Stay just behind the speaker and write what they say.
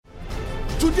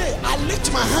Today, I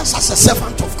lift my hands as a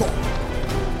servant of God.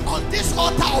 On this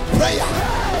altar of prayer,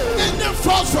 any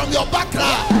force from your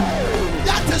background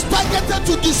that is targeted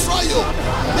to destroy you,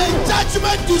 the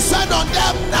judgment descend on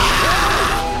them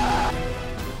now.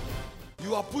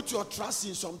 You have put your trust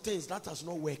in some things that has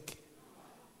not worked.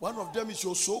 One of them is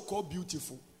your so-called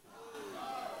beautiful.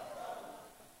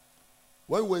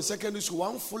 When we were in secondary school,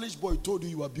 one foolish boy told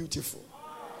you are beautiful.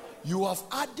 You have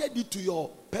added it to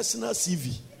your personal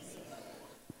CV.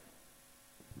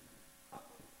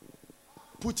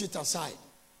 Put it aside.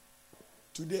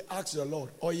 Today, ask the Lord,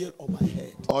 oil on my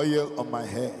head. Oil on my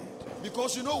head.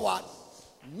 Because you know what?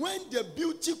 When the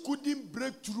beauty couldn't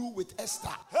break through with Esther,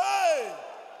 Hey!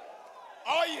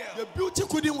 Oil. the beauty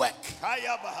couldn't work.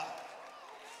 Kayabaha.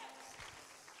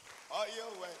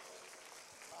 Oil work.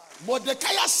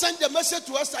 Mordecai sent the message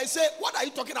to Esther. He said, what are you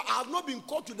talking about? I have not been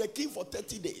called to the king for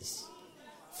 30 days.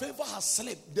 Favor has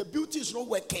slipped. The beauty is not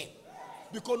working.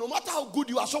 Because no matter how good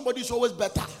you are, somebody is always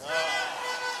better.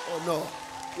 Oh no.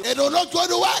 They are not going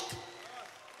to work.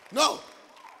 No.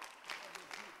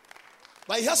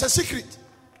 But he has a secret.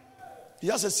 He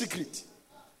has a secret.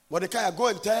 Mordecai, go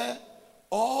and tell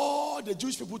all the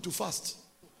Jewish people to fast.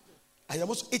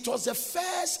 It was the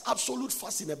first absolute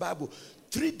fast in the Bible.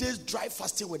 3 days dry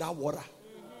fasting without water.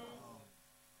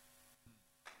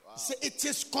 Wow. So it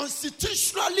is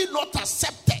constitutionally not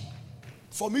accepted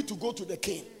for me to go to the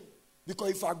king.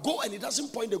 Because if I go and it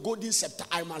doesn't point the golden scepter,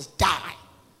 I must die.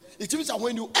 It means that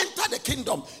when you enter the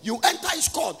kingdom, you enter his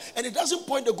court, and it doesn't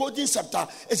point the golden scepter,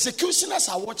 executioners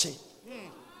are watching.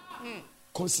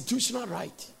 Constitutional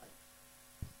right.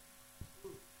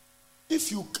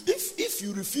 If you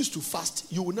refuse to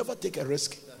fast, you will never take a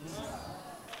risk.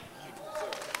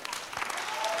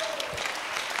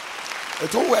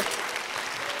 It won't work.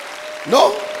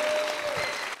 No.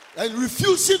 And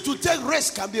refusing to take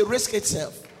risk can be a risk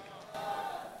itself.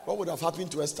 What would have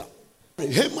happened to Esther?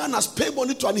 Haman has paid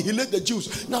money to annihilate the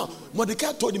Jews. Now,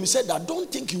 Mordecai told him, he said, I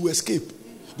don't think you will escape.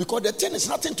 Because the thing is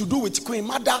nothing to do with Queen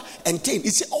Mother and Cain.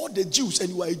 It's all the Jews and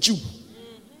you are a Jew.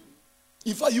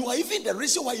 In fact, you are even the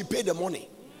reason why you pay the money.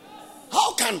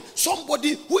 How can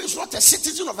somebody who is not a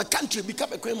citizen of a country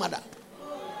become a Queen Mother?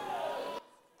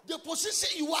 The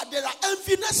position you are, there are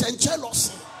enviness and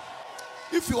jealousy.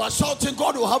 If you are shouting,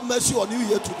 God will have mercy on you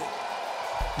here today.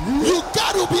 You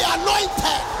got to be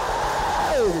anointed.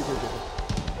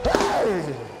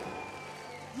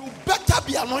 You better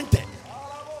be anointed.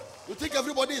 You think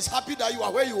everybody is happy that you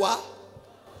are where you are?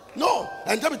 No.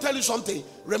 And let me tell you something.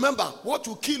 Remember, what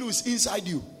will kill you is inside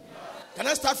you. Can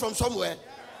I start from somewhere?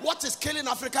 What is killing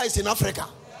Africa is in Africa.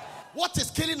 What is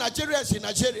killing Nigeria is in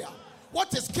Nigeria.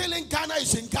 What is killing Ghana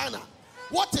is in Ghana.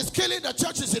 What is killing the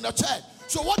church is in the church.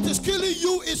 So what is killing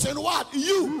you is in what?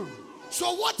 You.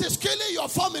 So what is killing your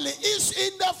family is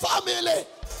in the family.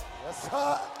 Yes,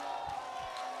 sir.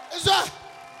 Is that?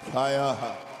 Fire.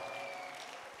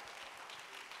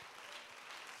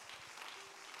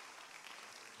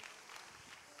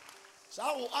 So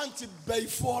Auntie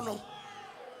Bayfono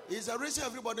is the reason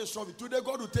everybody is struggling. Today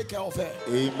God will take care of her.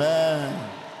 Amen.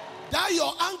 That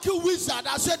your uncle wizard,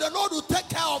 I said the Lord will take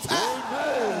care of her.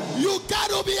 Amen. You got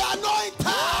to be anointed.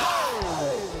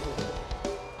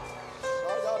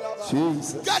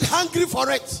 Jesus. Get hungry for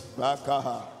it.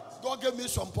 Bakaha. God gave me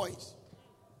some points.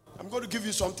 I'm going to give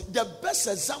you something. The best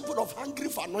example of hungry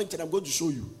for anointing, I'm going to show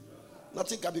you.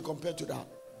 Nothing can be compared to that.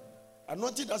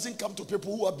 Anointing doesn't come to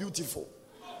people who are beautiful.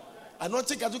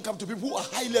 Anointing doesn't come to people who are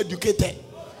highly educated.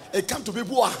 It comes to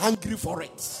people who are hungry for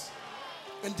it.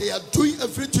 And they are doing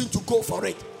everything to go for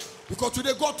it. Because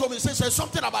today God told me, he says there's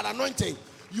something about anointing.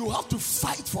 You have to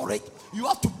fight for it. You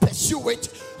have to pursue it.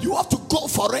 You have to go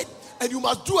for it. And you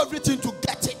must do everything to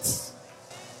get it.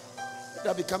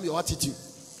 That become your attitude.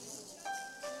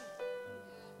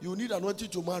 You need anointing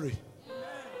to marry.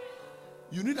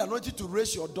 You need anointing to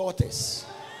raise your daughters.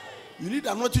 You need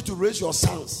anointing to raise your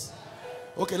sons.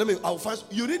 Okay, I'll find.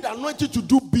 You need anointing to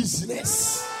do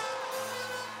business.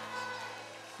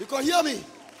 Because hear me.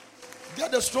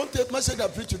 Get the strong tape message I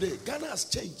preach today. Ghana has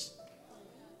changed.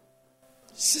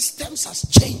 Systems has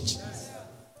changed.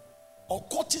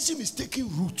 Occultism is taking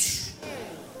root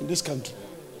in this country.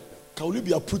 Can only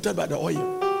be uprooted by the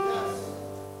oil.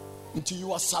 Until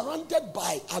you are surrounded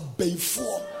by a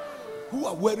Bayfour who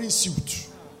are wearing suit.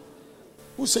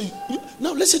 Who say,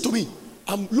 now listen to me.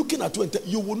 I'm looking at you and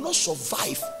you will not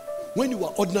survive when you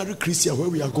are ordinary Christian where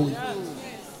we are going.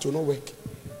 It will not work.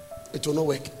 It will not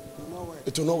work.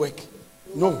 It will not work.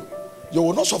 No. You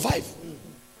will not survive.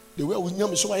 The way we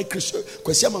know so Christian,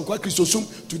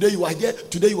 today you are here,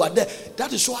 today you are there.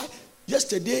 That is why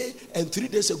yesterday and 3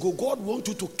 days ago, God wants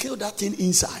you to kill that thing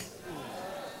inside.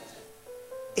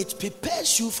 It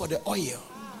prepares you for the oil.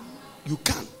 You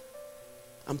can.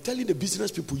 I'm telling the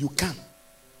business people, you can.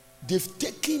 They've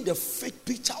taken the fake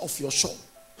picture of your shop.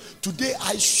 Today,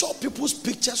 I saw people's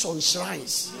pictures on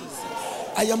shrines.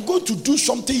 I am going to do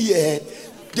something here.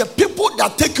 The people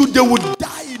that take you, they will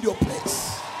die in your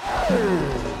place.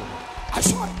 I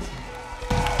saw it.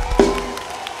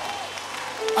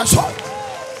 I saw it.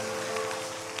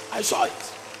 I saw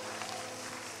it.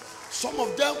 Some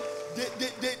of them,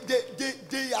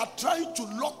 they are trying to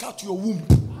lock out your womb.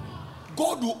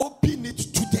 God will open it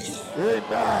today.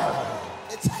 Amen.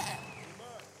 It's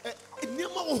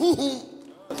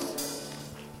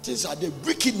these are the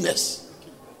wickedness.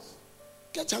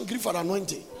 Get hungry for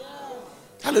anointing.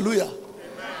 Hallelujah.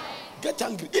 Get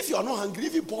hungry. If you are not hungry,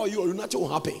 if you pour you, you're not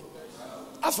happy.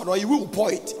 After all, you will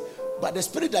pour it. But the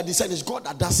spirit that descends is God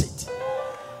that does it.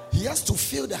 He has to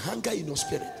feel the hunger in your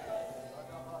spirit.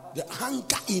 The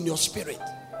hunger in your spirit.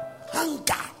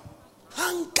 Hunger.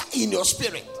 Hunger in your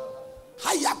spirit.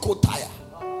 Hayakotaya.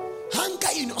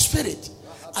 Hunger in your spirit.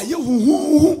 Oh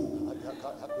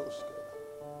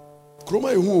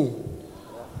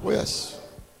yes.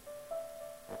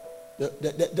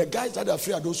 The guys that are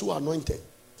free are those who are anointed.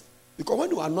 Because when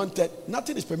you are anointed,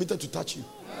 nothing is permitted to touch you.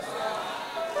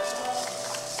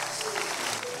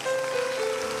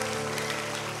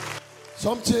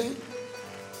 Something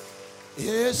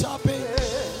is happening,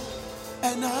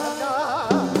 and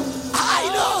I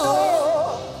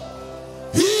know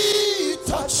He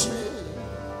touched me,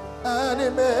 and He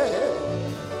made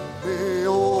me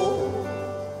whole.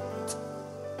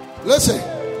 Listen,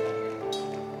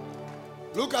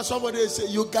 look at somebody and say,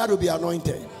 you got to be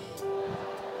anointed.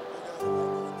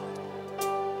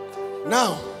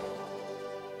 Now,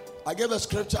 I gave a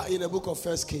scripture in the book of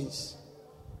 1 Kings.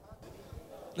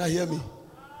 Now hear me.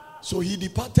 So he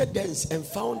departed thence and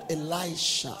found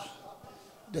Elisha,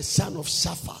 the son of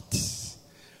Shaphat,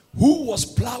 who was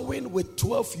plowing with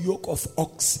 12 yoke of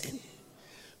oxen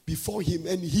before him,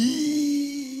 and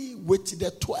he with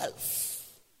the 12.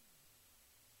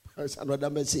 That's another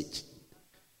message.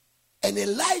 And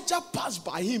Elijah passed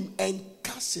by him and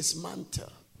cast his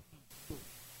mantle.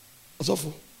 So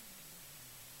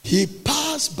he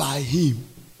passed by him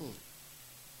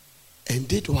and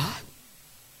did what?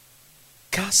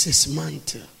 Cast his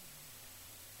mantle.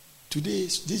 Today,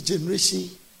 this generation,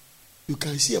 you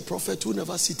can see a prophet who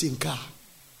never sit in car.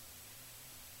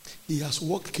 He has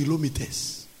walked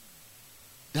kilometers.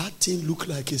 That thing look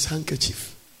like his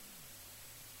handkerchief.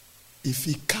 If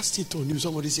he cast it on you,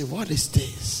 somebody say, what is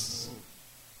this?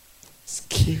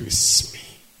 Scares me.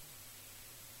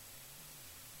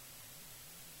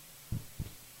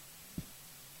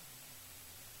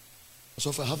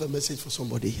 So if I have a message for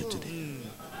somebody here today.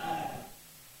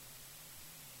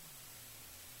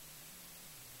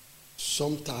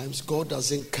 Sometimes God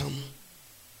doesn't come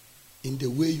in the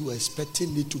way you are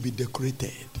expecting it to be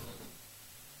decorated.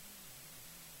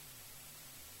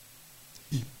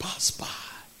 He passed by.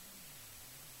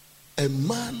 A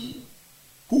man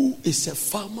who is a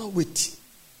farmer with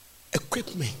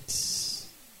equipment.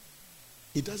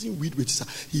 He doesn't weed with his hand.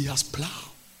 He has plow.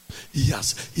 He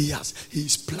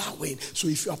is plowing. So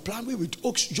if you are plowing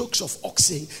with yokes of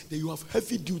oxen, then you have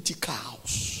heavy duty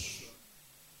cows.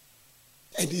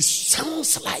 And it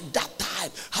sounds like that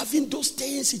time. Having those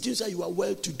things, it means that you are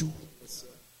well to do. Yes,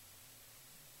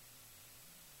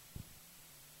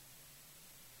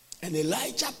 and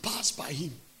Elijah passed by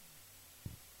him.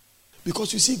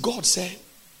 Because you see, God said,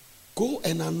 go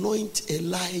and anoint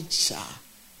Elijah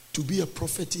to be a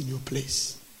prophet in your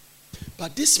place.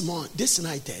 But this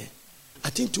night, I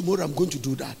think tomorrow I'm going to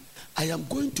do that. I am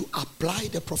going to apply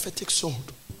the prophetic sword.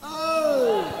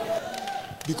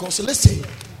 Because listen,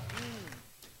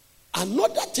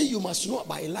 another thing you must know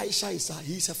about Elisha is that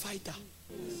he is a fighter.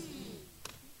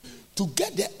 To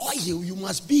get the oil, you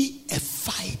must be a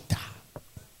fighter.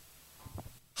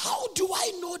 How do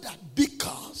I know that?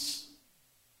 Because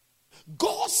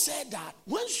God said that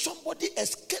when somebody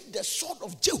escaped the sword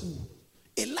of Jehu,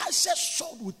 Elisha's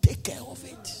sword will take care of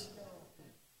it.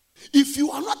 If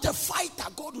you are not a fighter,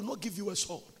 God will not give you a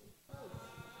sword.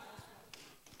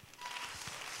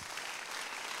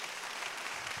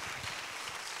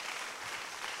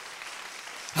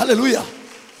 Hallelujah.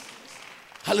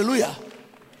 Hallelujah.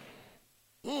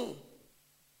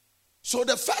 So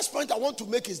the first point I want to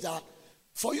make is that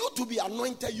for you to be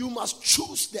anointed, you must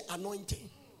choose the anointing.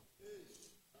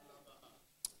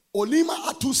 Olima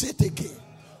atuseteke.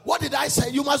 What did I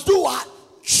say? You must do what?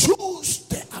 Choose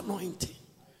the anointing.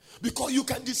 Because you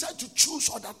can decide to choose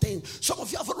other things. Some of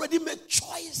you have already made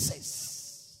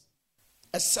choices.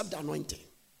 Except the anointing.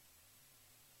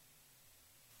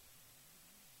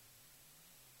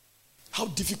 How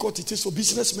difficult it is for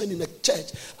businessmen in the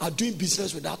church are doing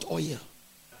business without oil.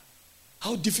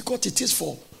 How difficult it is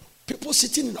for people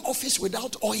sitting in the office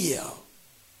without oil.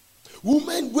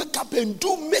 Women wake up and do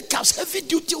makeups, heavy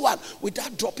duty one,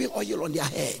 without dropping oil on their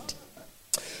head.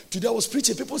 Today I was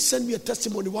preaching, people sent me a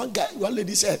testimony. One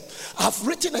lady said, I've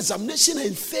written examination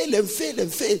and failed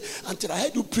until I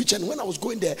heard you preach. And when I was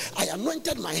going there, I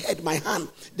anointed my head, my hand,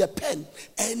 the pen,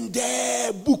 and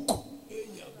the book.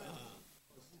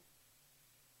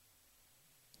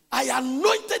 I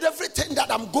anointed everything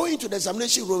that I'm going to the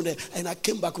examination room there, and I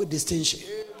came back with distinction.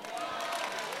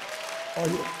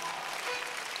 Oil.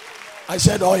 I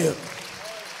said oil.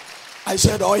 I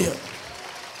said oil.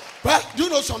 Well, do you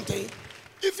know something?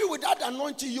 If you without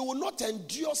anointing, you will not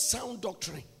endure sound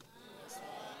doctrine.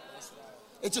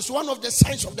 It is one of the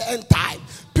signs of the end time.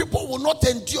 People will not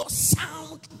endure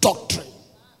sound doctrine.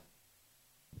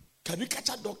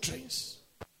 Caricature doctrines.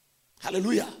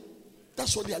 Hallelujah.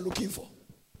 That's what they are looking for.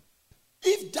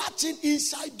 If that thing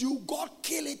inside you, God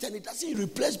kill it and it doesn't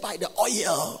replace by the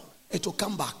oil, it will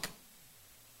come back.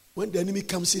 When the enemy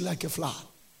comes in like a flower,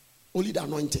 only the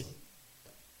anointing.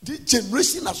 This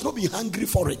generation has not been hungry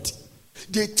for it.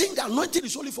 They think the anointing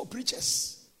is only for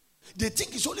preachers. They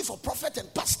think it's only for prophets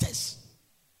and pastors.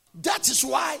 That is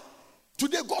why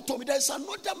today God told me there is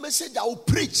another message I will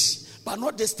preach, but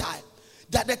not this time.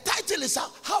 That the title is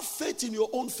have faith in your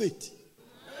own faith.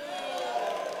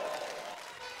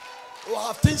 Oh, I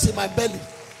have things in my belly.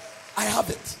 I have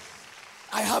it.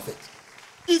 I have it.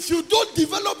 If you don't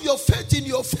develop your faith in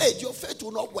your faith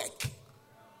will not work.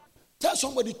 Tell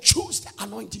somebody, choose the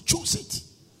anointing. Choose it.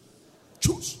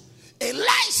 Choose.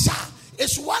 Elisha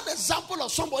is one example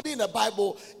of somebody in the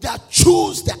Bible that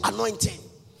chose the anointing.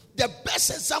 The best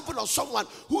example of someone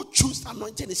who chose the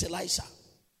anointing is Elisha.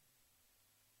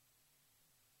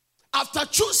 After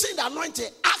choosing the anointing,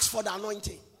 ask for the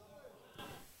anointing.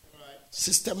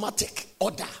 Systematic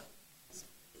order.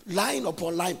 Line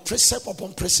upon line, precept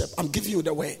upon precept. I'm giving you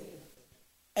the way.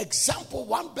 Example,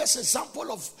 one best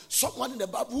example of someone in the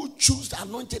Bible who chose the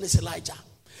anointing is Elijah.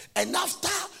 And after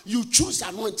you choose the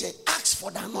anointing, ask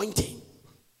for the anointing.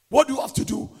 What do you have to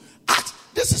do? Ask.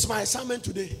 This is my assignment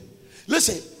today.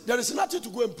 Listen, there is nothing to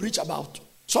go and preach about.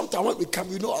 Sometimes when we come,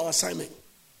 we know our assignment.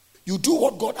 You do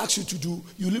what God asks you to do.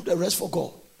 You leave the rest for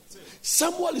God.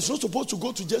 Samuel is not supposed to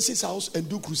go to Jesse's house and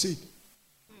do crusade.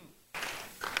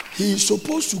 He is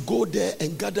supposed to go there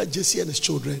and gather Jesse and his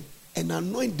children and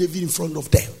anoint David in front of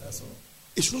them.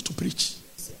 It's not to preach.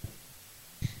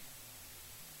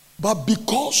 But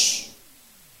because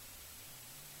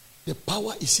the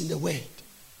power is in the word,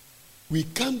 we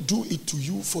can't do it to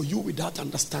you for you without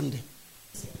understanding.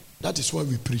 That is why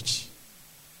we preach.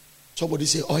 Somebody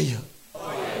say oil.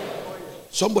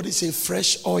 Somebody say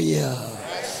fresh oil.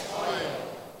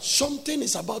 Something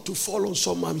is about to fall on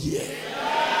someone here.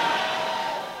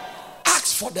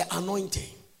 Ask for the anointing.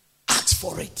 Ask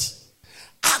for it.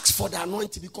 Ask for the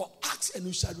anointing, because ask and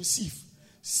you shall receive.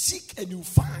 Seek and you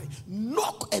find.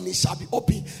 Knock and it shall be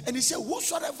open. And he said,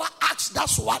 whosoever asks,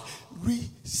 that's what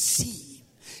receive.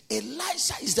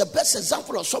 Elisha is the best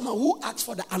example of someone who asks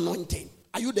for the anointing.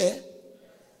 Are you there?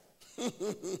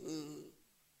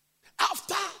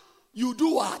 After you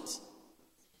do what?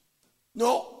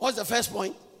 No, what's the first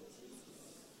point?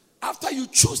 After you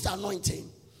choose the anointing,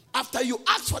 after you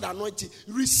ask for the anointing,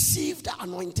 receive the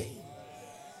anointing.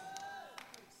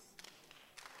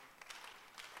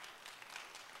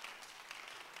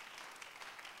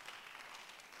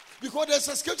 Because there's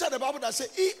a scripture in the Bible that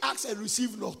says, he asks and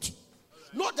receive not.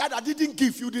 Not that I didn't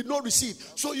give, you did not receive.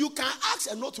 So you can ask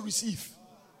and not receive.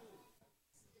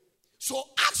 So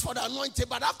ask for the anointing,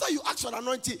 but after you ask for the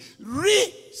anointing,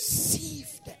 receive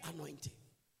the anointing.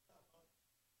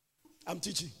 I'm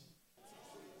teaching.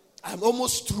 I'm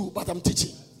almost through, but I'm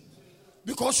teaching.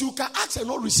 Because you can ask and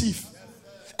not receive.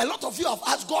 A lot of you have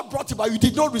asked, God brought it, but you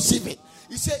did not receive it.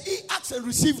 He said, he asked and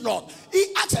received not.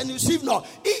 He asked and received not.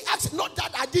 He asked not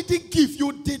that I didn't give,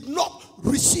 you did not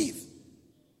receive.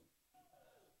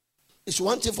 It's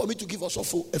one thing for me to give us a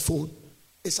phone.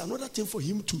 It's another thing for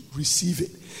him to receive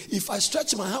it. If I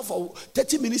stretch my hand for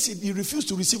 30 minutes, he refuses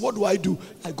to receive, what do?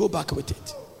 I go back with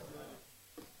it.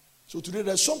 So today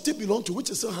there's something belong to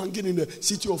which is still hanging in the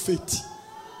city of faith.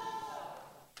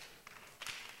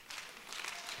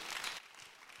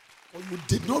 Or you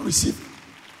did not receive it.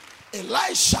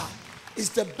 Elisha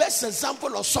is the best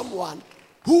example of someone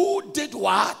who did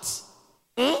what?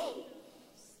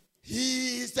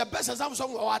 He is the best example of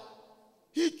someone what?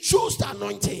 He chose the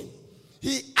anointing.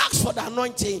 He asked for the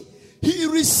anointing. He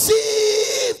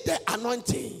received the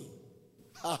anointing.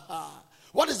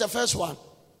 What is the first one?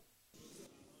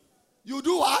 You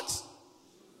do what?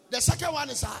 The The second one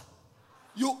is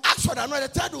you ask for the anointing.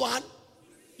 The third one,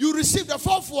 you receive. The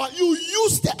fourth one, you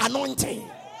use the anointing.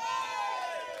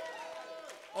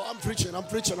 Oh, I'm preaching. Ask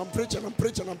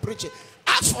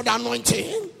for the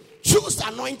anointing. Choose the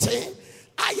anointing.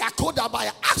 Ask for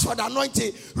the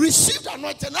anointing. Receive the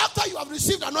anointing. After you have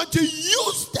received the anointing,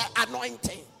 use the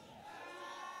anointing.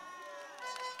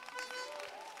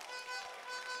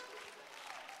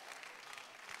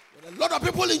 There are a lot of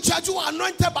people in church who are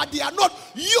anointed, but they are not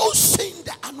using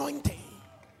the anointing.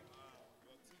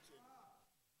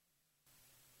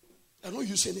 They are not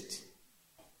using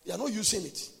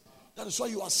it. That is why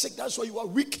you are sick. That is why you are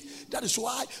weak. That is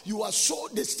why you are so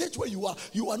the state where you are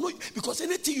not, because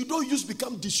anything you don't use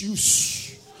become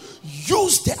disuse.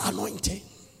 Use the anointing.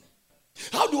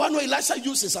 How do I know Elisha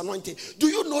used his anointing? Do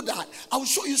you know that? I will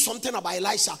show you something about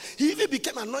Elisha. He even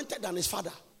became anointed than his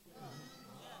father.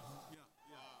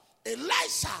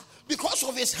 Elisha, because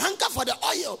of his hunger for the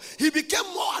oil, he became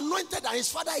more anointed than his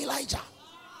father Elijah.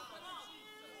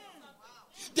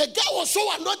 The guy was so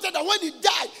anointed that when he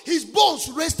died, his bones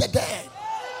raised the dead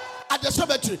at the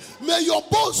cemetery. May your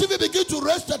bones even begin to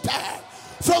raise the dead.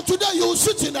 From today, you will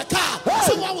sit in a car.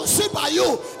 Someone will sit by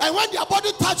you, and when their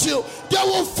body touch you, they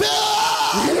will feel.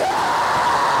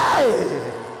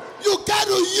 You got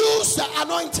to use the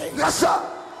anointing. Yes, sir.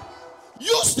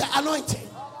 Use the anointing.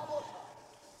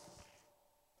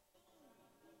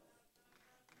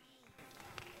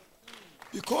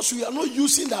 Because we are not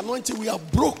using the anointing, we are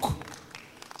broke.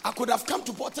 I could have come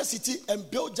to Porter City and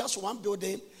built just one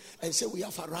building and say we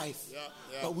have arrived.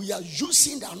 But we are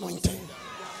using the anointing.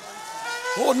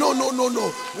 Oh, no.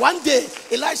 One day,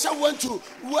 Elisha went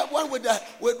with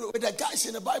the guys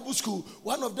in the Bible school.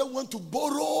 One of them went to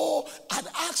borrow and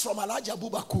ask from Elijah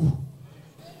Bubaku.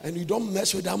 And you don't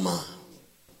mess with that man.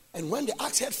 And when the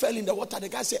axe head fell in the water, the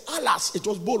guy said, alas, it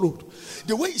was borrowed.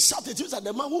 The way he shouted, it was that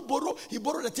the man who borrowed, he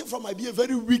borrowed the thing from might be a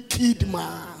very wicked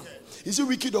man. Is he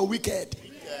wicked or wicked?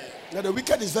 Now the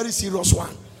wicked is very serious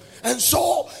one. And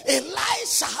so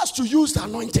Elisha has to use the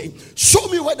anointing. Show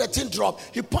me where the thing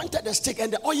dropped. He pointed the stick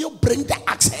and the oil bring the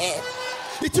axe head.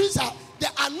 It means that the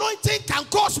anointing can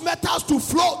cause metals to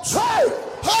float. Hey!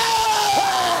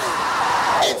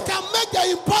 It can make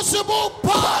the impossible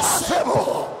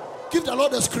possible. Give the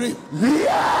Lord a scream.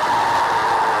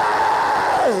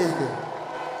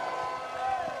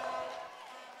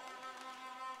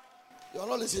 You're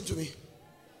not listening to me.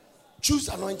 Choose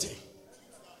the anointing.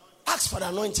 Ask for the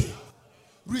anointing.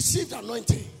 Receive the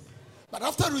anointing. But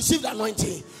after receive the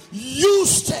anointing,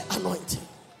 use the anointing.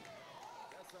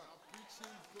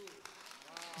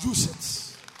 Use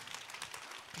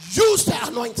it. Use the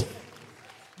anointing.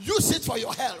 Use it for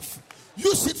your health.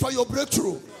 Use it for your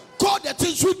breakthrough. Call the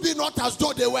things should be not as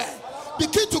though they were.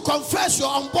 Begin to confess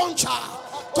your unborn child.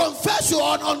 Confess your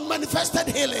unmanifested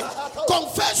healing.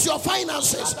 Confess your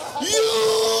finances.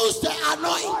 Use the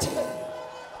anointing.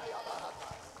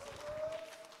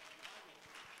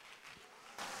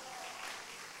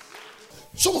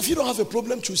 Some of you don't have a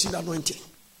problem choosing the anointing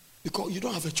because you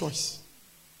don't have a choice.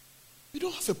 You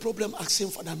don't have a problem asking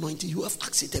for the anointing. You have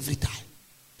asked it every time.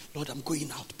 Lord, I'm going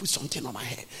out. Put something on my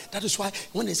head. That is why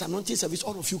when there's anointing service,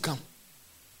 all of you come.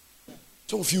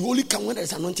 Some of you only come when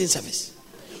there's anointing service.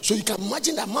 So you can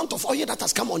imagine the amount of oil that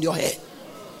has come on your head.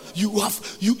 You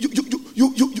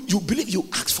believe, you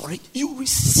ask for it, you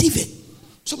receive it.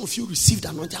 Some of you receive the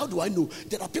anointing. How do I know?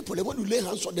 There are people that when you lay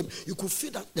hands on them, you could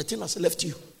feel that the thing has left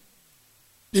you.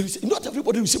 Not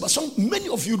everybody receives, but many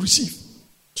of you receive.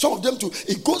 Some of them too,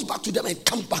 it goes back to them and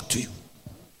comes back to you.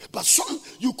 But some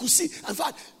you could see, in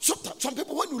fact, some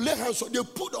people when you lay hands on, they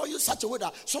put oil such a way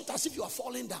that sometimes if you are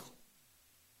falling down,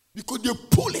 because they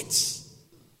pull it.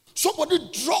 Somebody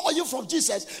draw oil from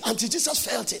Jesus until Jesus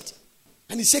felt it.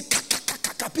 And he said,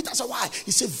 Peter said, why?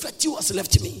 He said, virtue has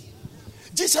left me.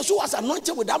 Jesus, who was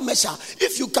anointed with that measure,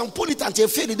 if you can pull it until you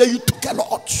feel it, then you took a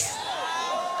lot.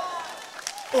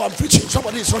 Oh, I'm preaching.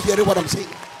 Somebody is not hearing what I'm saying.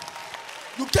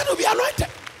 You cannot be anointed.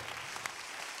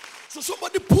 So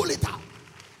somebody pull it out.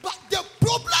 But the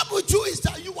problem with you is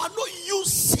that you are not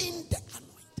using the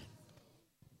anointing.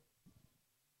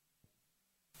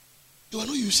 You are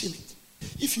not using it.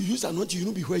 If you use the anointing, you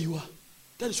will not be where you are.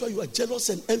 That is why you are jealous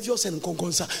and envious and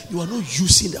concerned. You are not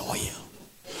using the oil.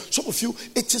 Some of you,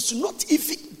 it is not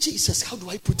even Jesus. How do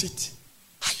I put it?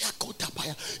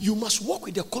 You must walk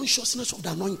with the consciousness of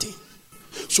the anointing.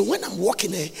 So when I'm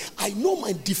walking there, I know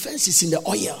my defense is in the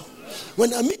oil.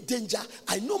 When I meet danger,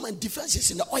 I know my defense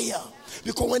is in the oil.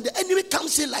 Because when the enemy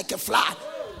comes in like a flood,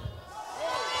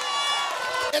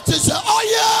 it is the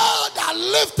oil that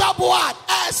lifts up what?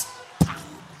 A stand.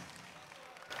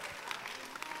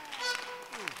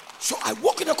 So I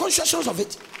walk in the consciousness of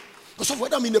it. Because of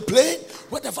whether I'm in a plane,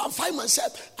 whether I find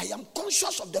myself, I am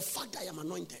conscious of the fact that I am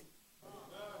anointed.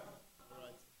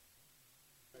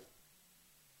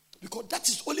 Because that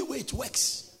is the only way it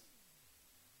works.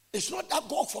 It's not that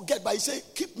God forget, but he say,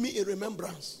 keep me in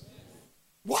remembrance.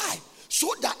 Why? So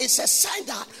that it's a sign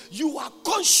that you are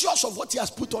conscious of what he has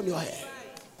put on your head.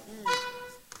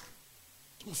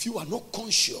 If you are not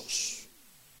conscious,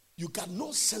 you got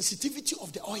no sensitivity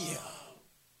of the oil.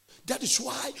 That is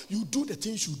why you do the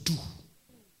things you do.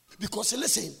 Because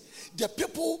listen, the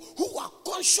people who are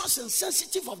conscious and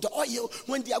sensitive of the oil,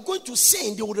 when they are going to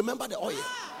sing, they will remember the oil.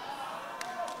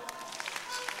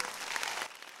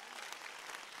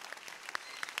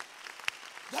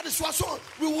 That is why so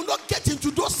we will not get into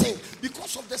those things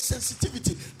because of the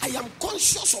sensitivity. I am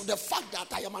conscious of the fact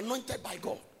that I am anointed by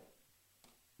God.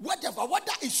 Whether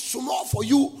is small for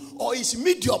you or is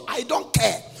medium, I don't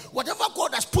care. Whatever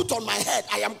God has put on my head,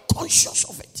 I am conscious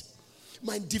of it.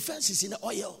 My defense is in the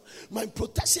oil. My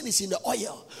protection is in the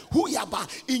oil.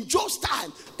 In Job's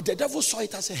time, the devil saw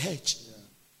it as a hedge.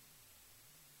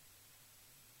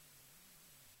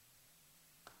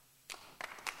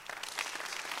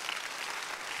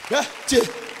 Yeah.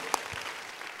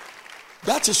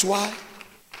 That is why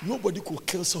nobody could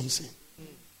kill something.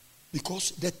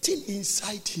 Because the thing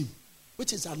inside him,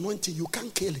 which is anointing, you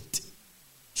can't kill it.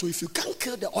 So if you can't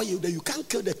kill the oil, then you can't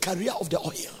kill the carrier of the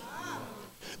oil.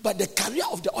 But the carrier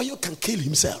of the oil can kill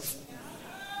himself.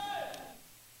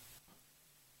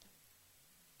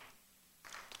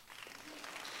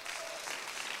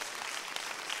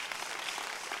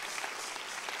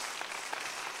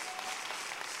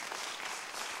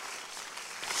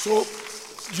 So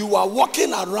you are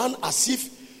walking around as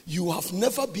if you have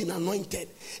never been anointed.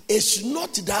 It's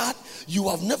not that you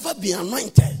have never been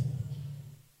anointed,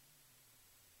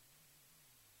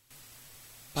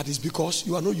 but it's because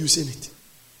you are not using it.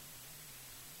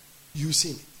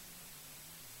 Using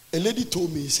it. A lady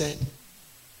told me, said,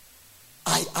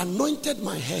 I anointed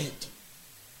my head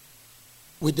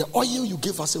with the oil you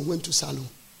gave us and went to salon.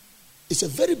 It's a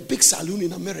very big salon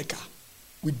in America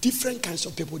with different kinds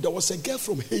of people. There was a girl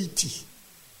from Haiti.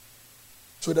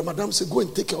 So the madam said, go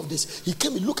and take care of this. He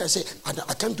came and looked and said,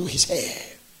 I can't do his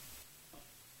hair.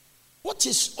 What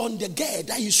is on the girl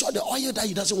that you saw the oil that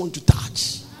he doesn't want to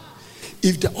touch?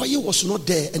 If the oil was not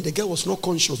there and the girl was not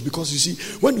conscious, because you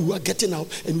see, when you are getting out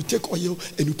and you take oil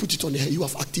and you put it on the hair, you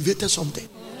have activated something.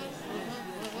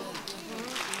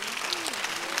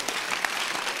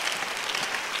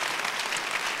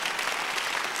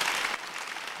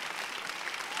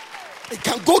 It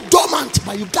can go dormant,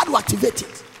 but you got to activate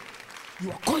it.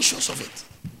 You are conscious of it.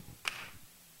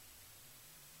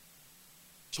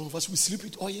 Some of us, we sleep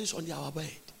with oils on our bed.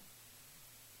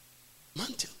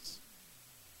 Mantles.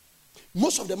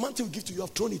 Most of the mantle we give to you,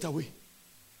 have thrown it away.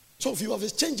 Some of you have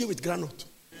exchanged it with granite.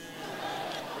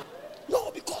 No,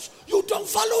 because you don't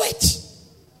follow it.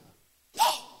 No.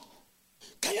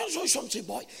 Can you show something,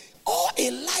 boy? All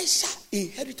Elisha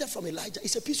inherited from Elijah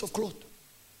is a piece of cloth.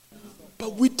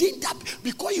 But within that,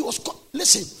 because he was,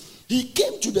 listen, he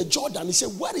came to the Jordan. He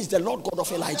said, where is the Lord God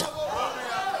of Elijah?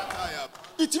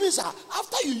 It means that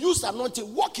after you use the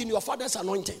anointing, walk in your father's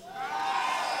anointing.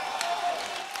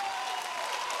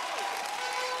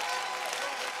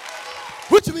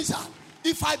 Which means that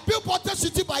if I build Potter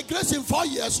City by grace in 4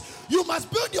 years, you must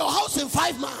build your house in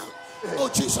 5 months. Oh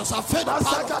Jesus, I've fed the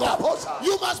power of God.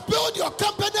 You must build your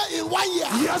company in 1 year.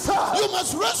 Yes, sir. You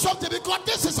must raise something because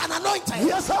this is an anointing.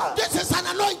 Yes, sir. This is an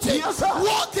anointing. Yes, sir.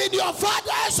 Walk in your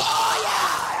father's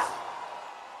oil.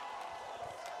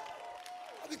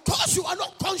 Because you are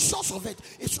not conscious of it,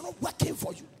 it's not working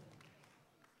for you.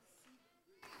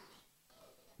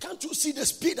 Can't you see the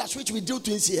speed at which we do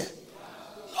things here?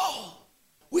 No.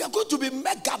 We are going to be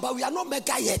mega, but we are not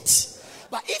mega yet.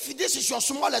 But if this is your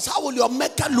smallest, how will your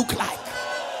mega look like?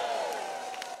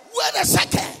 Wait a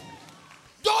second.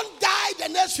 Don't die the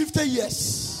next 50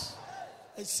 years.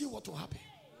 And see what will happen.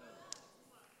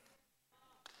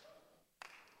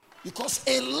 Because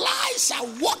Elisha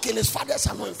walked in his father's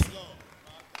anointing.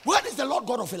 Where is the Lord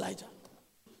God of Elijah?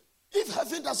 If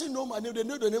heaven doesn't know my name, they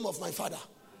know the name of my father.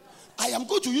 I am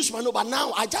going to use my name, but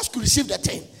now I just received the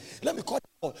thing. Let me call it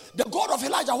the God of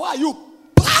Elijah. Where are you?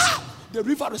 Bah! The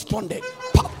river responded.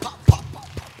 Pa, pa, pa, pa,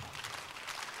 pa.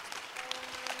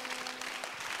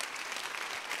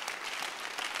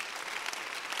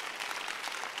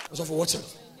 Also for watching.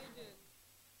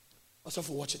 Also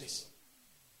for watching this.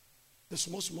 The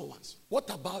small ones. What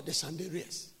about the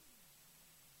Sanderias?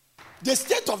 The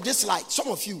state of this light, some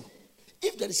of you,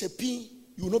 if there is a pin,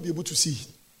 you will not be able to see it.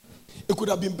 It could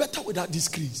have been better without these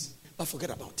screens, but forget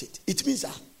about it. It means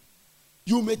that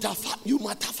you might have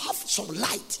had some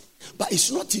light, but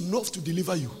it's not enough to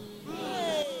deliver you.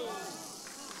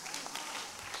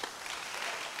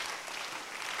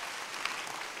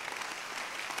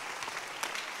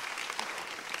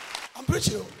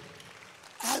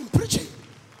 I'm preaching.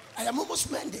 I am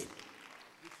almost mending.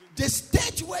 The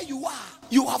stage where you are,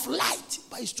 you have light,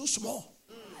 but it's too small.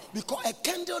 Because a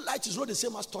candle light is not the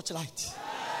same as torchlight.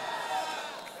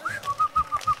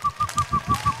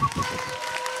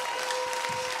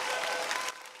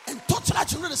 And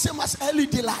torchlight is not the same as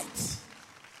LED light.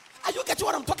 Are you getting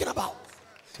what I'm talking about?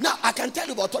 Now, I can tell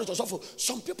you about authority.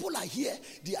 Some people are here,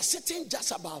 they are sitting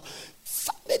just about,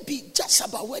 maybe just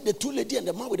about where the two lady and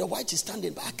the man with the white is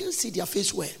standing, but I can't see their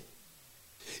face well.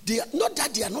 They are not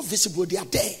that they are not visible, they are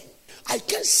there. I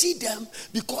can't see them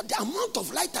because the amount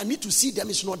of light I need to see them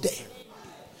is not there.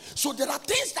 So there are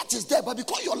things that is there, but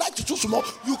because your light is too small,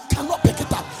 you cannot pick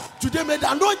it up. Today, may the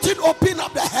anointing open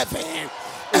up the heaven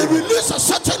and release a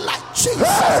certain light.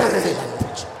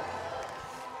 Jesus.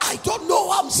 I don't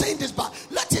know how I'm saying this, but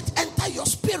let it enter your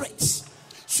spirit.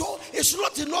 So it's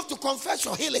not enough to confess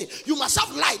your healing. You must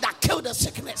have light that kills the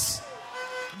sickness.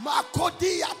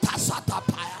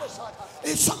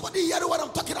 Is somebody hearing what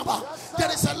I'm talking about?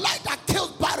 There is a light that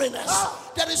kills barrenness.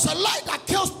 There is a light that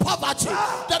kills poverty.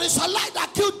 There is a light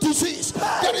that kills disease.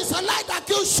 There is a light that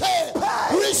kills shame.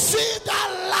 Receive that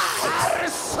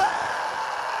light.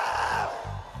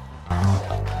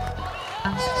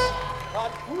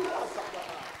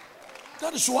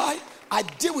 That is why I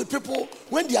deal with people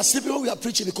when they are sleeping, when we are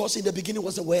preaching, because in the beginning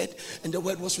was the Word, and the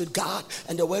Word was with God,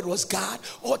 and the Word was God.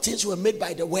 All things were made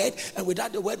by the Word, and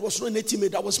without the Word was no anything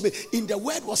made that was made. In the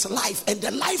Word was life, and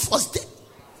the life was there.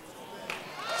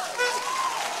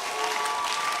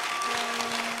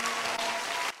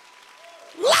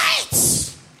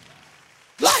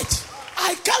 Light.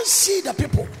 I can't see the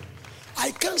people. I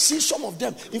can see some of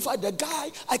them. In fact, the guy,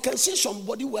 I can see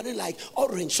somebody wearing like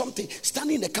orange something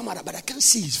standing in the camera, but I can't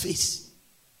see his face.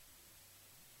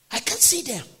 I can't see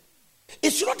them.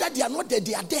 It's not that they are not there,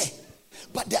 they are there.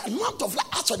 But the amount of light,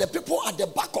 as the people at the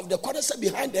back of the corner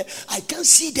behind there, I can't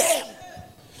see them.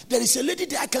 There is a lady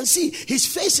there, I can see. His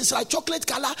face is like chocolate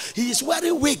color. He is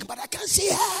wearing wig, but I can't see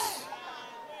her.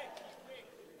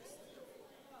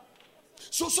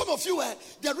 So some of you,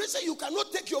 the reason you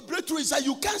cannot take your breakthrough is that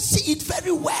you can't see it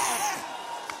very well.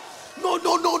 No.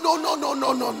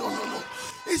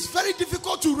 It's very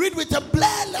difficult to read with the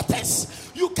blurred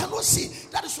letters. You cannot see.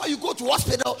 That is why you go to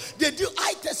hospital. They do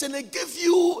eye tests and they give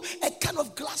you a kind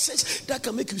of glasses that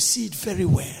can make you see it very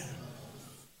well.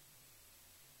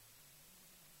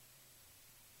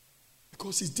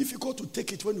 Because it's difficult to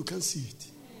take it when you can't see it.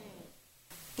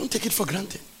 Don't take it for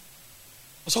granted.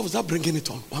 So I was not bringing it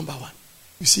on one by one.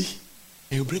 You see,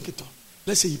 and you bring it on.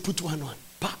 Let's say you put one on.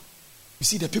 Pa. You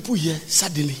see the people here,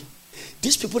 suddenly,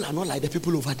 these people are not like the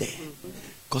people over there.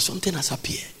 Because something has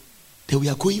appeared. Then we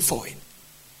are going for it.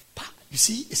 Pa. You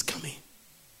see, it's coming.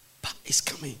 Pa. It's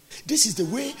coming. This is the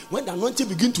way when the anointing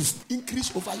begins to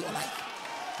increase over your life.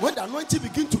 When the anointing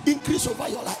begins to increase over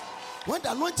your life. When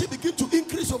the anointing begins to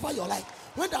increase over your life.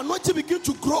 When the anointing begins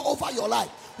to grow over your life.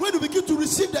 When you begin to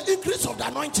receive the increase of the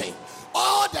anointing.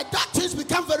 All the dark things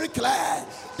become very clear.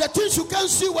 The things you can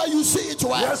see where you see it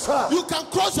well. Yes, sir. You can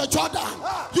cross the Jordan.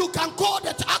 You can call the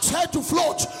axe head to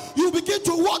float. You begin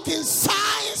to walk in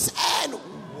signs and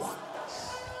wonders.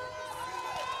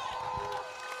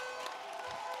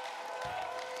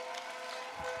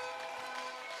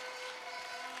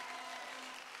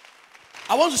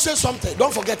 I want to say something.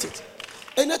 Don't forget it.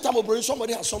 Anytime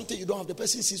somebody has something you don't have, the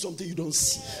person sees something you don't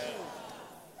see.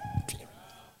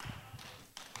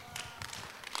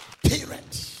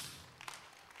 Parents.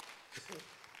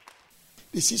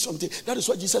 They see something. That is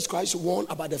what Jesus Christ warned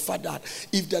about the fact that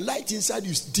if the light inside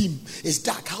you is dim, is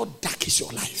dark, how dark is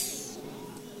your life?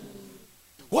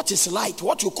 What is light?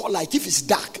 What you call light? If it's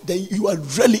dark, then you are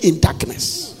really in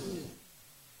darkness.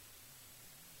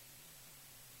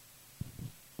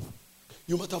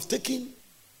 You must have taken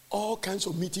all kinds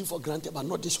of meeting for granted, but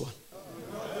not this one.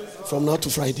 From now to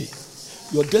Friday,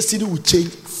 your destiny will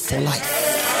change for life.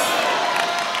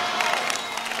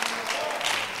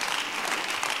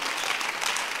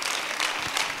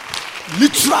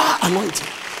 Literal anointing.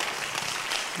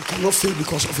 You cannot fail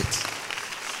because of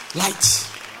it.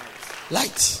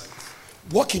 Light.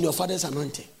 Walk in your Father's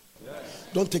anointing.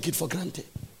 Don't take it for granted.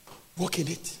 Walk in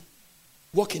it.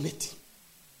 Walk in it.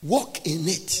 Walk in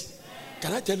it.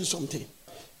 Can I tell you something?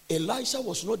 Elijah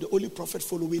was not the only prophet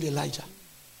following Elijah,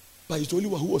 but he's the only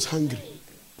one who was hungry.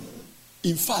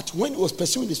 In fact, when he was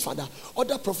pursuing his father,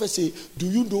 other prophets say, do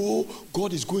you know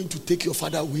God is going to take your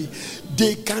father away?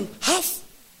 They can have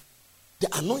the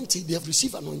anointing. They have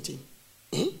received anointing.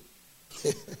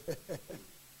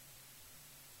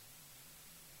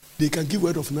 They can give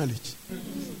word of knowledge,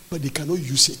 but they cannot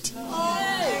use it.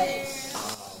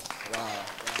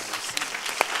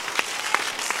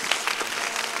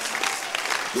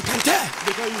 They can tell.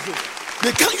 They can't use it.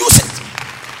 They can't use it.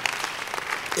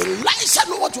 Elisha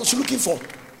knew what he was looking for.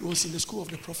 He was in the school of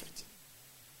the prophet.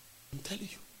 I'm telling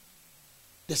you.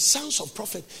 The sons of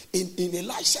prophet. In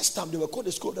Elisha's time, they were called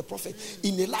the school of the prophet.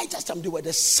 In Elijah's time, they were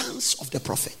the sons of the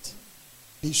prophet.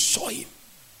 They saw him.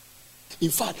 In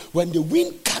fact, when the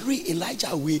wind carried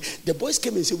Elijah away, the boys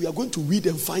came and said, we are going to weed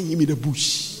and find him in the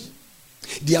bush.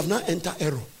 They have now entered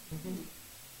error.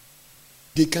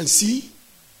 They can see,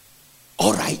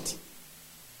 all right.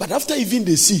 But after even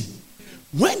they see,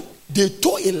 when they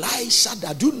told Elisha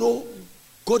that, do you know,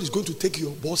 God is going to take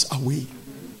your boss away.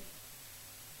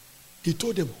 He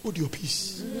told them, hold your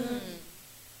peace.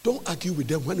 Don't argue with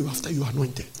them when after you are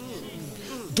anointed.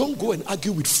 Don't go and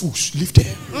argue with fools. Leave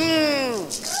them.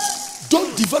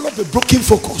 Don't develop a broken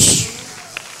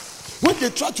focus. When they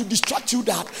try to distract you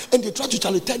that, and they try to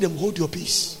tell them, hold your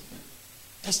peace.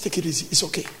 Just take it easy. It's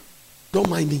okay. Don't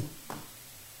mind me.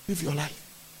 Live your life.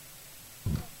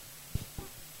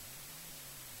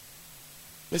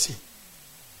 Listen.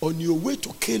 On your way to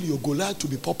kill your Goliath to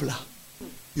be popular,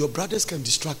 your brothers can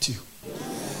distract you.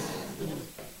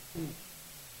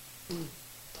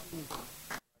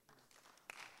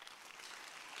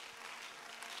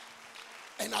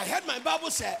 And I heard my Bible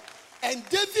say, and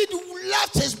David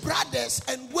left his brothers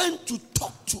and went to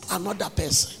talk to another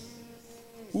person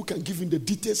who can give him the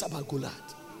details about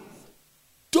Goliath.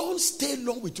 Don't stay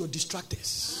long with your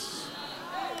distractors.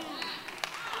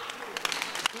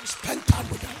 Don't spend time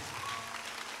with them.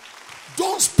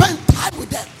 Don't spend time with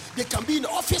them. They can be in the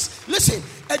office. Listen,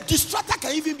 a distractor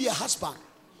can even be a husband.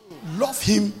 Love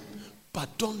him,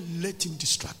 but don't let him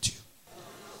distract you.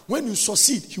 When you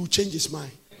succeed, he will change his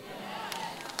mind.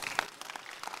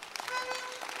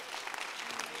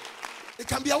 It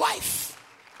can be a wife.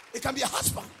 It can be a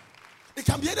husband. It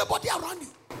can be anybody around you.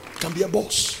 It can be a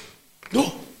boss.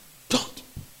 No, don't.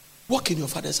 Walk in your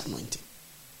father's anointing.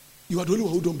 You are the only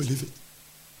one who don't believe it.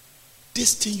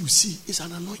 This thing you see is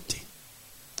an anointing.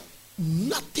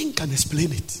 Nothing can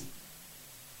explain it.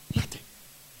 Nothing.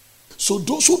 So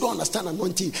those who don't understand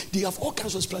anointing, they have all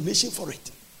kinds of explanation for it.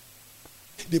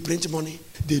 They print money.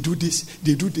 They do this.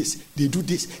 They do this. They do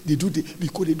this. They do this.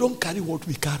 Because they don't carry what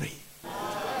we carry.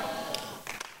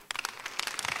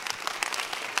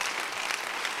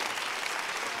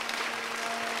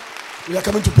 We are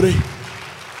coming to pray.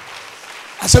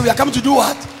 I said we are coming to do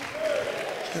what?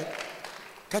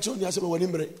 Catch on, you say,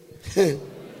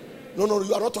 no,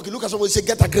 you are not talking. Look at someone and say,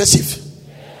 get aggressive.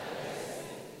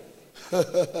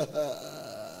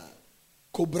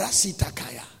 Kobrasi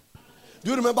takaya.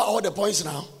 Do you remember all the points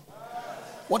now?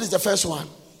 What is the first one?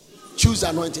 Choose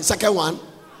anointing. Second one,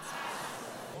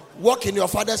 walk in your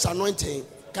father's anointing.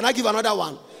 Can I give another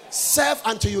one? Serve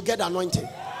until you get anointing.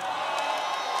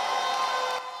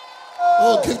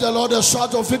 Oh, give the Lord a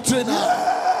shout of victory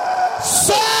now.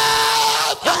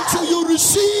 Serve until you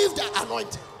receive the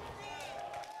anointing.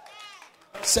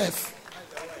 Serve.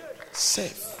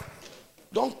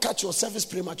 Don't catch your service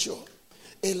premature.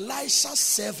 Elisha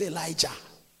served Elijah.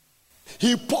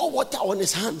 He poured water on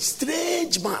his hand.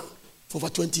 Strange man for over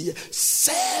 20 years.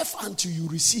 Serve until you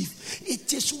receive.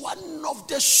 It is one of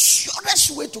the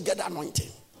surest way to get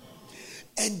anointing.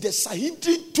 And the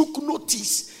Sanhedrin took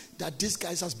notice that this guy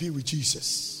has been with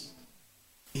Jesus.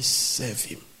 He serve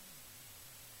him.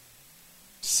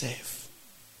 Serve.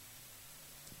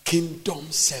 Kingdom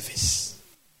service.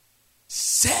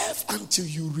 Serve until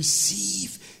you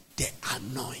receive the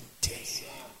anointing.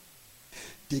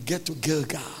 They get to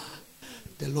Gilgal.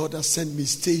 The Lord has sent me,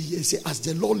 stay here. He said, as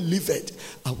the Lord liveth,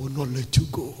 I will not let you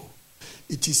go.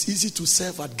 It is easy to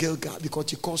serve at Gilgal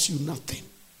because it costs you nothing.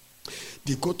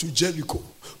 They go to Jericho.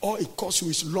 All it costs you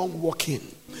is long walking.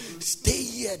 Stay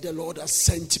here, the Lord has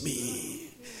sent me.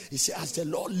 He said, as the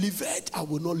Lord liveth, I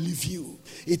will not leave you.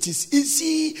 It is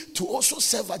easy to also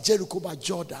serve at Jericho by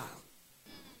Jordan.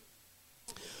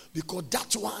 Because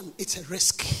that one, it's a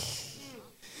risk.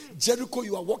 Jericho,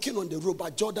 you are walking on the road,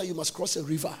 but Jordan, you must cross a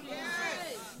river.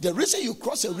 The reason you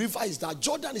cross a river is that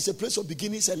Jordan is a place of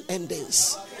beginnings and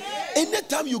endings.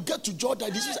 Anytime you get to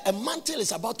Jordan, this is a mantle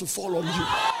is about to fall on you.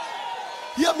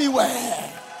 Hear me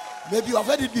well. Maybe you have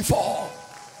heard it before.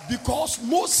 Because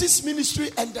Moses' ministry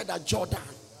ended at Jordan.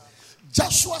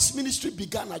 Joshua's ministry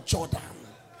began at Jordan.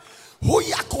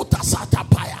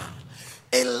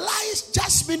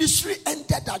 Elijah's ministry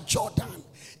ended at Jordan.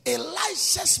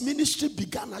 Elisha's ministry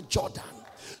began at Jordan.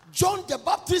 John the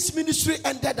Baptist's ministry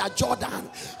ended at Jordan.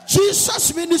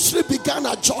 Jesus' ministry began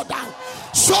at Jordan.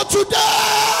 So today,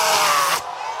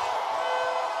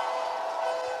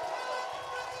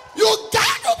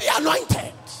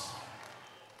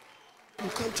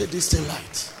 can't take this thing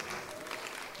light.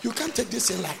 You can't take this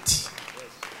thing light.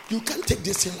 You can't take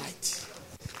this thing light.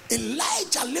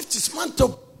 Elijah lifted his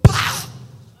mantle. Bah!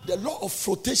 The law of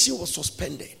flotation was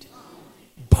suspended.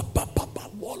 Bah, bah, bah, bah.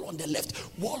 Wall on the left,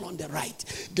 wall on the right.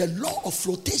 The law of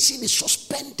flotation is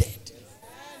suspended.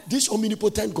 This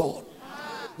omnipotent God,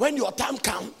 when your time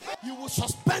comes, you will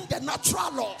suspend the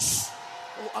natural laws.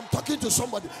 Oh, I'm talking to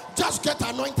somebody. Just get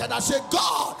anointed and say,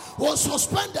 God will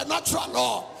suspend the natural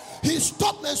law. He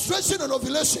stopped menstruation and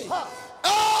ovulation.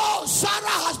 Oh,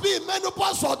 Sarah has been in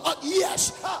menopause for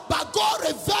years, but God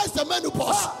reversed the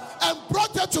menopause and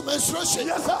brought her to menstruation,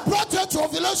 brought her to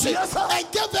ovulation,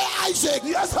 and gave her Isaac.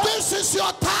 This is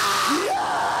your time.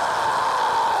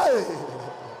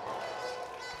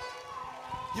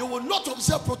 You will not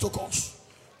observe protocols.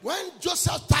 When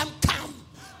Joseph's time came,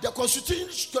 the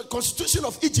constitution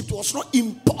of Egypt was not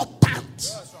important.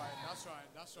 That's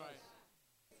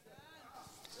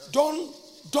right.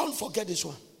 Don't forget this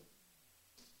one.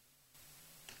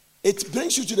 It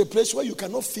brings you to the place where you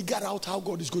cannot figure out how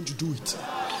God is going to do it.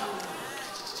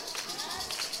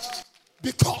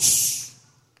 Because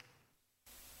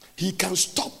He can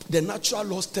stop the natural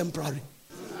laws temporarily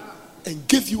and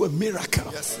give you a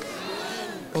miracle. Yes, sir.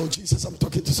 Oh, Jesus, I'm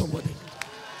talking to somebody.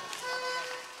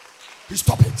 He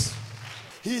stopped it.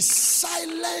 He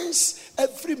silenced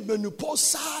every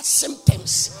menopausal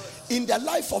symptoms in the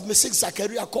life of Mrs.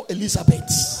 Zachariah called Elizabeth.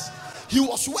 He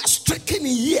was well stricken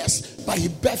in years, but he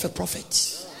birthed a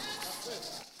prophet.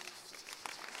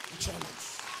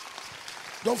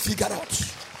 Don't figure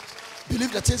out.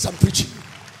 Believe the things I'm preaching.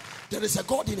 There is a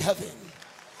God in heaven.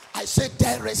 I said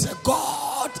there is a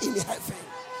God in heaven.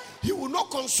 He will not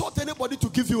consult anybody to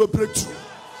give you a breakthrough.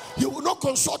 He will not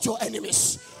consult your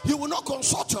enemies. He will not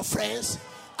consult your friends.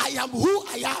 I am who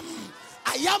I am.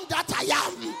 I am that I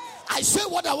am. I say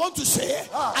what I want to say.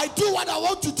 I do what I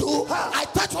want to do. I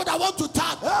touch what I want to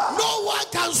touch. No one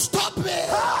can stop me.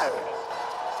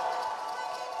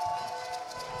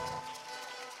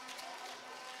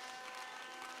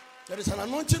 There is an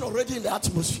anointing already in the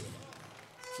atmosphere.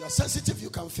 If you are sensitive, you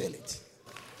can feel it.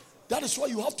 That is why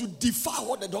you have to defy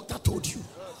what the doctor told you.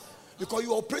 Because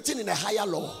you are operating in a higher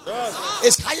law.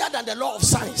 It's higher than the law of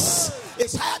science.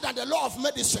 It's higher than the law of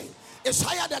medicine. It's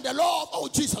higher than the law of, oh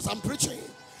Jesus, I'm preaching.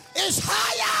 It's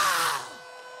higher.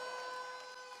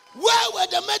 Where were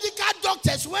the medical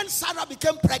doctors when Sarah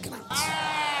became pregnant?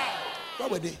 Where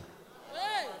were they?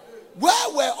 Where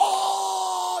were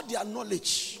all their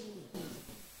knowledge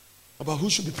about who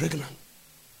should be pregnant?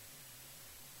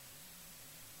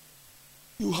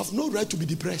 You have no right to be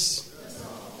depressed.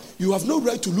 You have no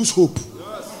right to lose hope.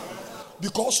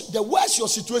 Because the worse your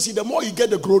situation, the more you get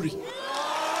the glory.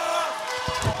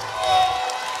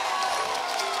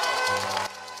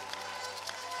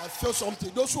 I feel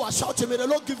something. Those who are shouting, may the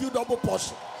Lord give you double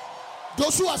portion.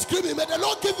 Those who are screaming, may the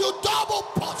Lord give you double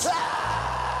portion.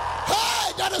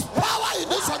 Hey, there is power in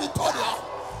this auditorium.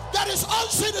 There is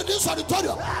unseen in this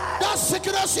auditorium. That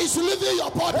sickness is leaving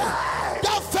your body.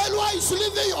 That failure is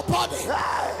leaving your body.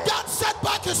 That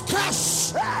setback is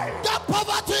crushed. That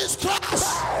poverty is crushed.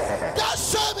 That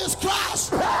shame is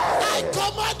crushed. I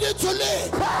command you to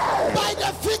live by the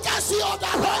efficacy of the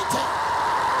anointing.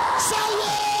 Shall we?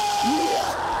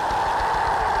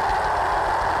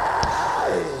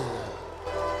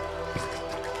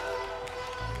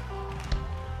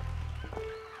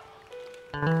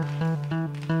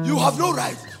 You have no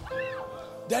right.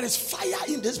 There is fire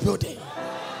in this building.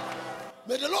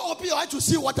 May the Lord open your eyes to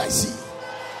see what I see.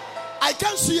 I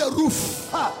can't see a roof,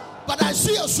 but I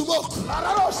see a smoke.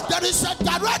 There is a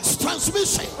direct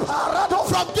transmission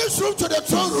from this room to the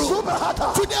throne room.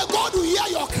 Today God will hear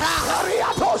your cry.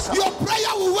 Your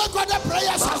prayer will wake other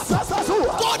prayers up.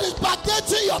 God is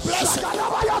backdating your blessing.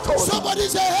 Somebody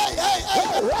say, hey, hey,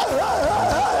 hey.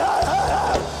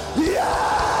 Yeah.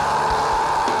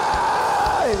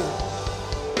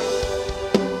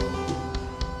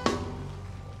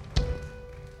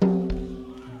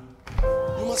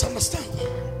 Understand?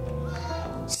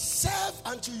 Serve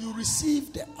until you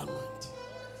receive the anointing.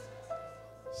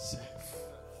 Serve.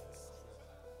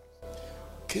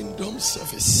 Kingdom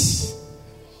service.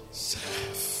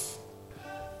 Serve.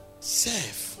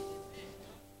 Serve.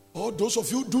 Or those of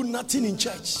you who do nothing in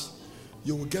church,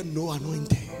 you will get no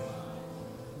anointing.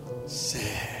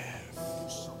 Serve.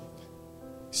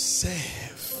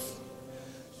 Serve.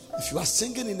 If you are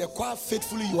singing in the choir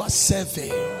faithfully, you are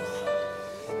serving.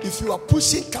 If you are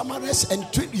pushing cameras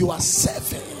and tweet, you are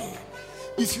serving.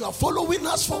 If you are following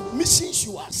us for missions,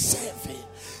 you are serving.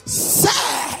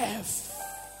 Serve.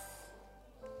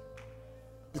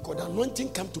 Because the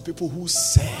anointing comes to people who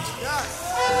serve. Yes.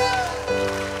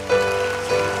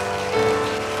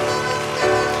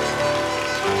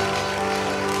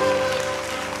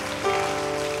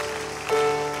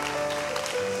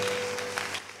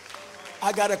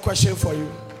 I got a question for you.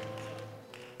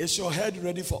 Is your head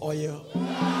ready for oil?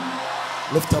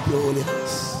 Lift up your holy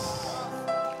hands.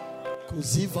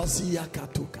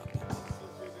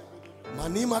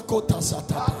 Manima kota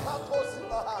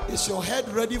satapa. Is your head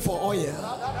ready for oil?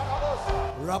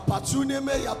 Rapatune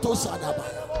me yato sadaba.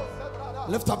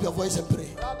 Lift up your voice and pray.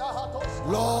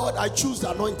 Lord, I choose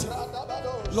the anointing.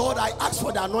 Lord, I ask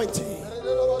for the anointing.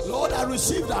 Lord, I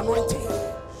receive the anointing.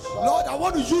 Lord, I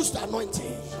want to use the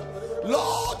anointing.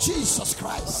 Lord Jesus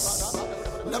Christ,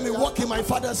 let me walk in my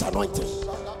Father's anointing.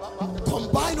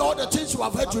 Combine all the things you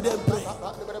have heard today and pray.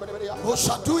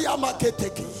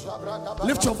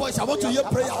 Lift your voice. I want to hear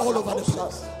prayer all over the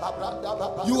place.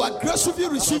 You aggressively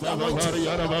receive the anointing.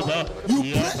 You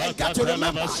pray and get to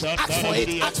remember. Ask for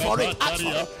it. Ask for it. Ask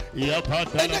for it.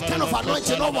 Any kind of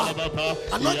anointing, no one.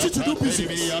 Anointing to do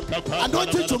business.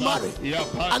 Anointing to marry.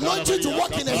 Anointing to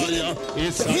walk in the healing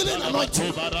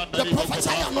anointing. The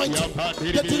prophesy anointing.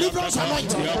 The deliverance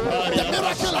anointing. The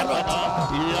miracle anointing.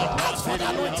 Ask for the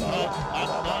anointing.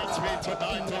 Anoint me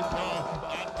tonight, oh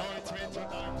God. Anoint me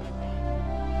tonight, oh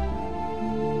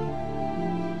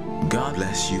God. God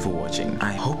bless you for watching.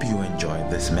 I hope you enjoyed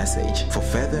this message. For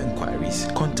further inquiries,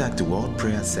 contact the World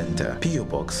Prayer Center, PO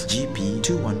Box GP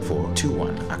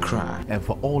 21421, Accra. And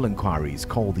for all inquiries,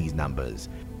 call these numbers: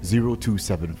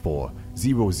 0274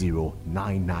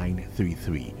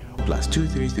 009933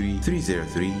 +233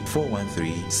 303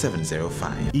 413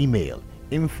 705. Email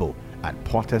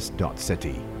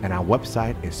info@portus.city, and our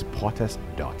website is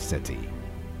portus.city.